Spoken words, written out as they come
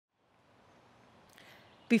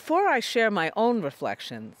Before I share my own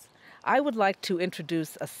reflections, I would like to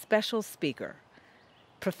introduce a special speaker.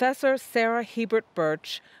 Professor Sara Hiebert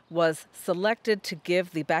Burch was selected to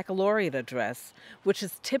give the baccalaureate address, which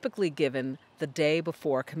is typically given the day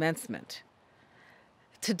before commencement.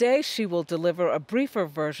 Today, she will deliver a briefer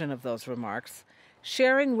version of those remarks,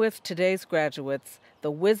 sharing with today's graduates the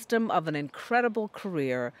wisdom of an incredible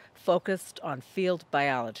career focused on field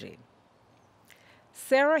biology.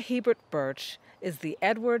 Sara Hiebert Burch is the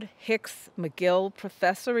Edward Hicks McGill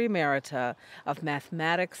Professor Emerita of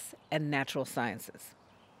Mathematics and Natural Sciences.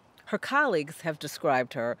 Her colleagues have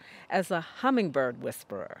described her as a hummingbird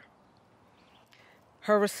whisperer.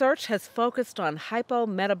 Her research has focused on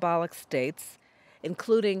hypometabolic states,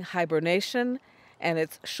 including hibernation and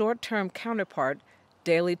its short-term counterpart,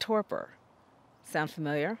 daily torpor. Sound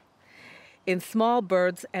familiar? In small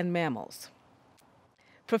birds and mammals.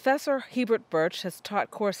 Professor Hiebert Burch has taught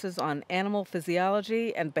courses on animal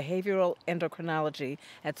physiology and behavioral endocrinology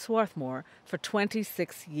at Swarthmore for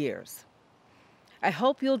 26 years. I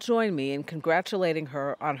hope you'll join me in congratulating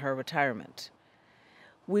her on her retirement.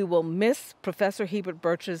 We will miss Professor Hiebert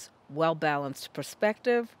Burch's well-balanced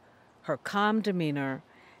perspective, her calm demeanor,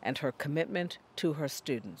 and her commitment to her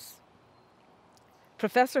students.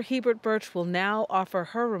 Professor Hiebert Burch will now offer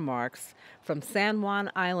her remarks from San Juan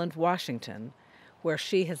Island, Washington, where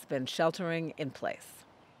she has been sheltering in place.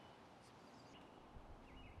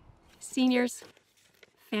 Seniors,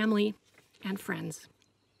 family, and friends,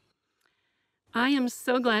 I am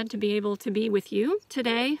so glad to be able to be with you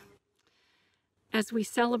today as we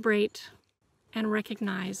celebrate and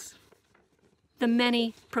recognize the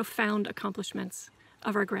many profound accomplishments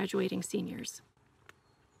of our graduating seniors.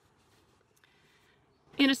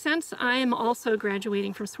 In a sense, I am also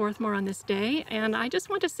graduating from Swarthmore on this day, and I just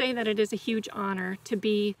want to say that it is a huge honor to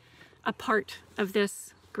be a part of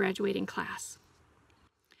this graduating class.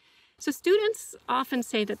 So students often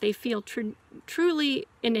say that they feel truly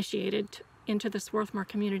initiated into the Swarthmore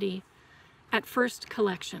community at first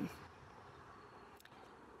collection.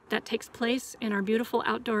 That takes place in our beautiful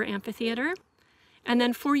outdoor amphitheater, and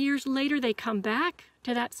then 4 years later they come back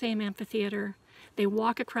to that same amphitheater. They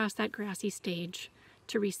walk across that grassy stage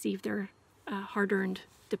to receive their hard-earned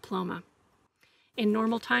diploma. In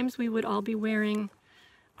normal times, we would all be wearing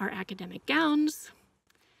our academic gowns.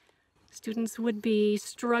 Students would be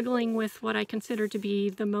struggling with what I consider to be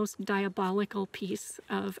the most diabolical piece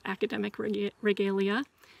of academic regalia,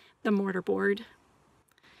 the mortarboard,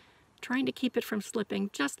 trying to keep it from slipping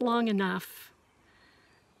just long enough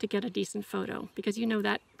to get a decent photo, because you know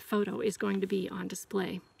that photo is going to be on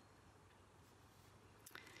display.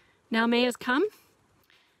 Now May has come,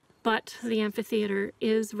 but the amphitheater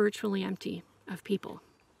is virtually empty of people.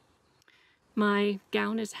 My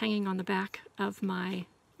gown is hanging on the back of my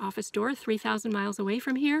office door 3,000 miles away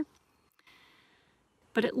from here.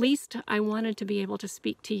 But at least I wanted to be able to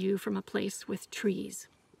speak to you from a place with trees.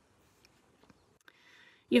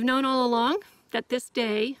 You've known all along that this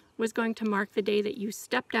day was going to mark the day that you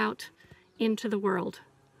stepped out into the world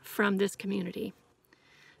from this community.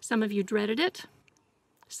 Some of you dreaded it.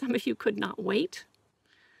 Some of you could not wait.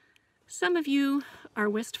 Some of you are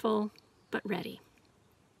wistful but ready.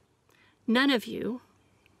 None of you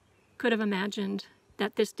could have imagined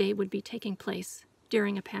that this day would be taking place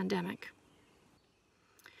during a pandemic.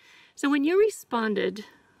 So when you responded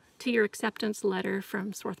to your acceptance letter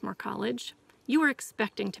from Swarthmore College, you were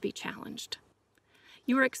expecting to be challenged.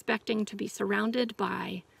 You were expecting to be surrounded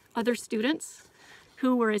by other students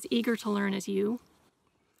who were as eager to learn as you,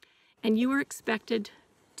 and you were expected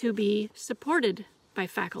to be supported by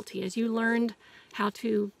faculty as you learned how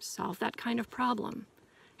to solve that kind of problem,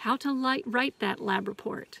 how to write that lab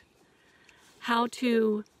report, how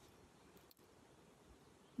to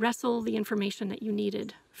wrestle the information that you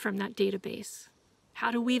needed from that database, how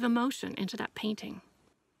to weave emotion into that painting,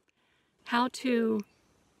 how to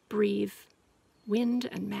breathe wind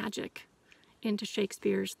and magic into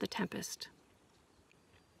Shakespeare's The Tempest.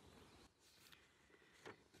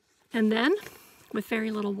 And then, with very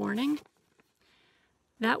little warning,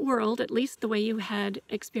 that world, at least the way you had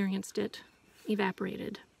experienced it,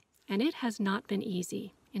 evaporated. And it has not been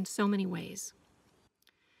easy in so many ways.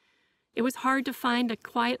 It was hard to find a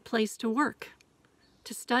quiet place to work,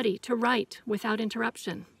 to study, to write without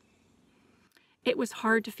interruption. It was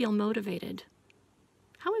hard to feel motivated.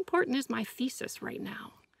 How important is my thesis right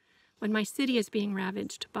now, when my city is being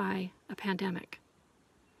ravaged by a pandemic?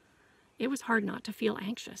 It was hard not to feel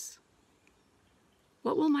anxious.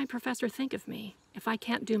 What will my professor think of me if I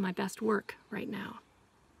can't do my best work right now?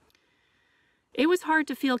 It was hard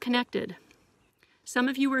to feel connected. Some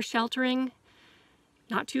of you were sheltering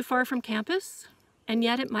not too far from campus, And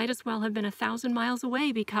yet it might as well have been 1,000 miles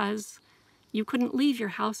away because you couldn't leave your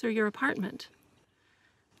house or your apartment.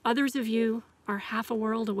 Others of you are half a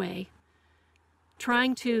world away,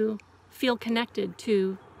 trying to feel connected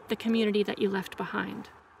to the community that you left behind.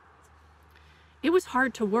 It was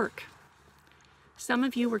hard to work. Some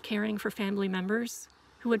of you were caring for family members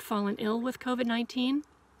who had fallen ill with COVID-19.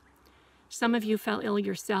 Some of you fell ill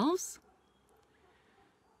yourselves.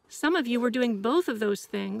 Some of you were doing both of those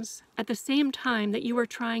things at the same time that you were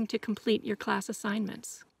trying to complete your class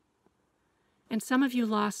assignments. And some of you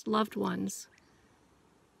lost loved ones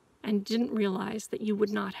and didn't realize that you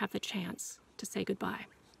would not have the chance to say goodbye.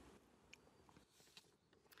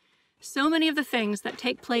 So many of the things that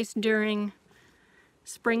take place during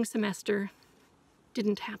spring semester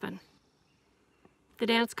didn't happen. The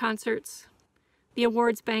dance concerts, the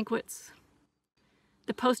awards banquets,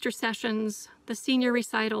 the poster sessions, the senior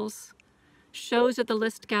recitals, shows at the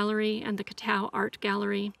List Gallery and the Katau Art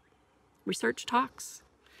Gallery, research talks,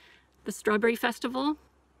 the Strawberry Festival,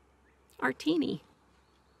 Artini.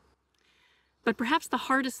 But perhaps the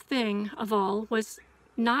hardest thing of all was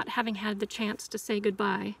not having had the chance to say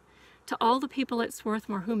goodbye to all the people at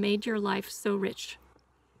Swarthmore who made your life so rich.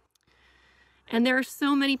 And there are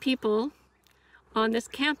so many people on this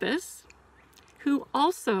campus who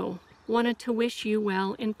also wanted to wish you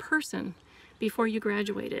well in person before you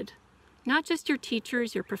graduated. Not just your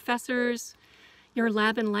teachers, your professors, your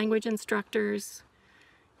lab and language instructors,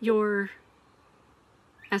 your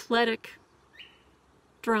athletic,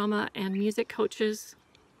 drama, and music coaches,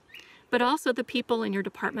 but also the people in your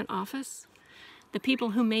department office, the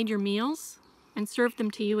people who made your meals and served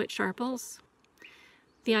them to you at Sharples,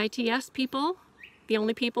 the ITS people, the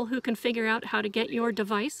only people who can figure out how to get your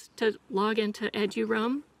device to log into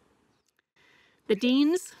EduRoam, the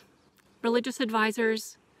deans, religious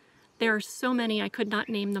advisors. There are so many I could not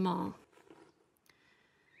name them all.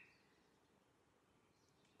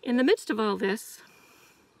 In the midst of all this,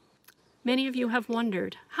 many of you have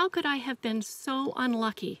wondered, how could I have been so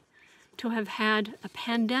unlucky to have had a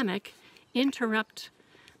pandemic interrupt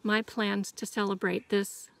my plans to celebrate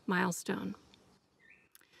this milestone?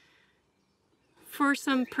 For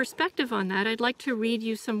some perspective on that, I'd like to read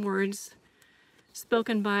you some words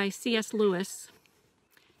spoken by C.S. Lewis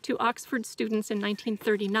to Oxford students in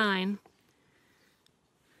 1939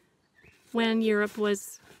 when Europe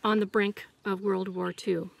was on the brink of World War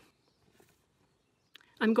II.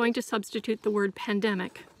 I'm going to substitute the word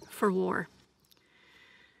pandemic for war.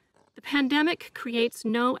 The pandemic creates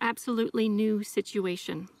no absolutely new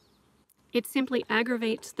situation. It simply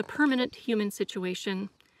aggravates the permanent human situation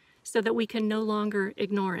so that we can no longer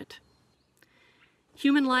ignore it.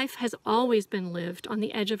 Human life has always been lived on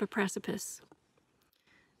the edge of a precipice.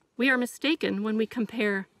 We are mistaken when we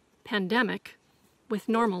compare pandemic with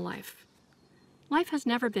normal life. Life has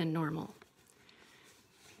never been normal.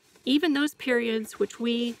 Even those periods which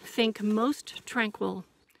we think most tranquil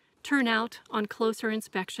turn out on closer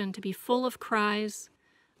inspection to be full of cries,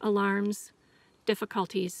 alarms,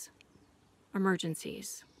 difficulties,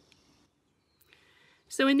 emergencies.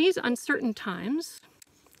 So in these uncertain times,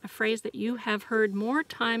 a phrase that you have heard more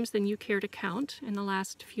times than you care to count in the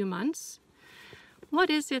last few months, what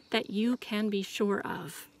is it that you can be sure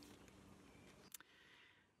of?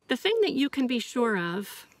 The thing that you can be sure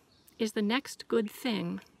of is the next good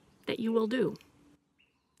thing that you will do.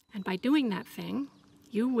 And by doing that thing,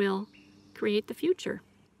 you will create the future.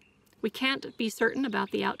 We can't be certain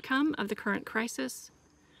about the outcome of the current crisis,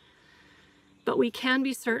 but we can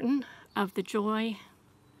be certain of the joy,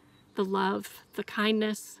 the love, the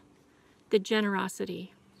kindness, the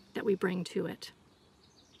generosity that we bring to it.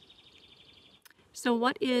 So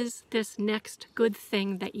what is this next good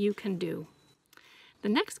thing that you can do? The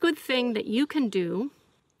next good thing that you can do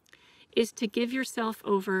is to give yourself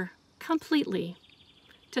over completely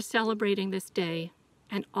to celebrating this day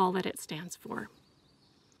and all that it stands for.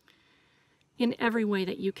 In every way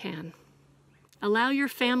that you can. Allow your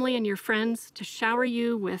family and your friends to shower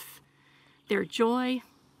you with their joy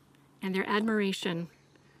and their admiration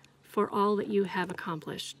for all that you have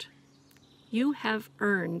accomplished. You have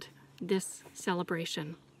earned this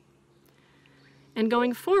celebration. And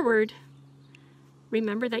going forward,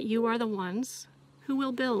 remember that you are the ones who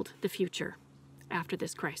will build the future after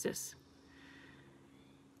this crisis.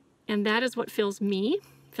 And that is what fills me,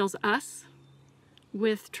 fills us,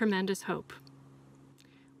 with tremendous hope.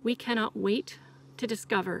 We cannot wait to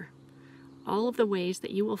discover all of the ways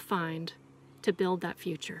that you will find to build that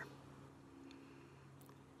future.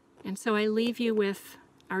 And so I leave you with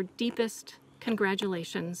our deepest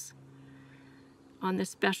congratulations on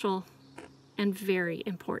this special and very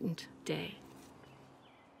important day.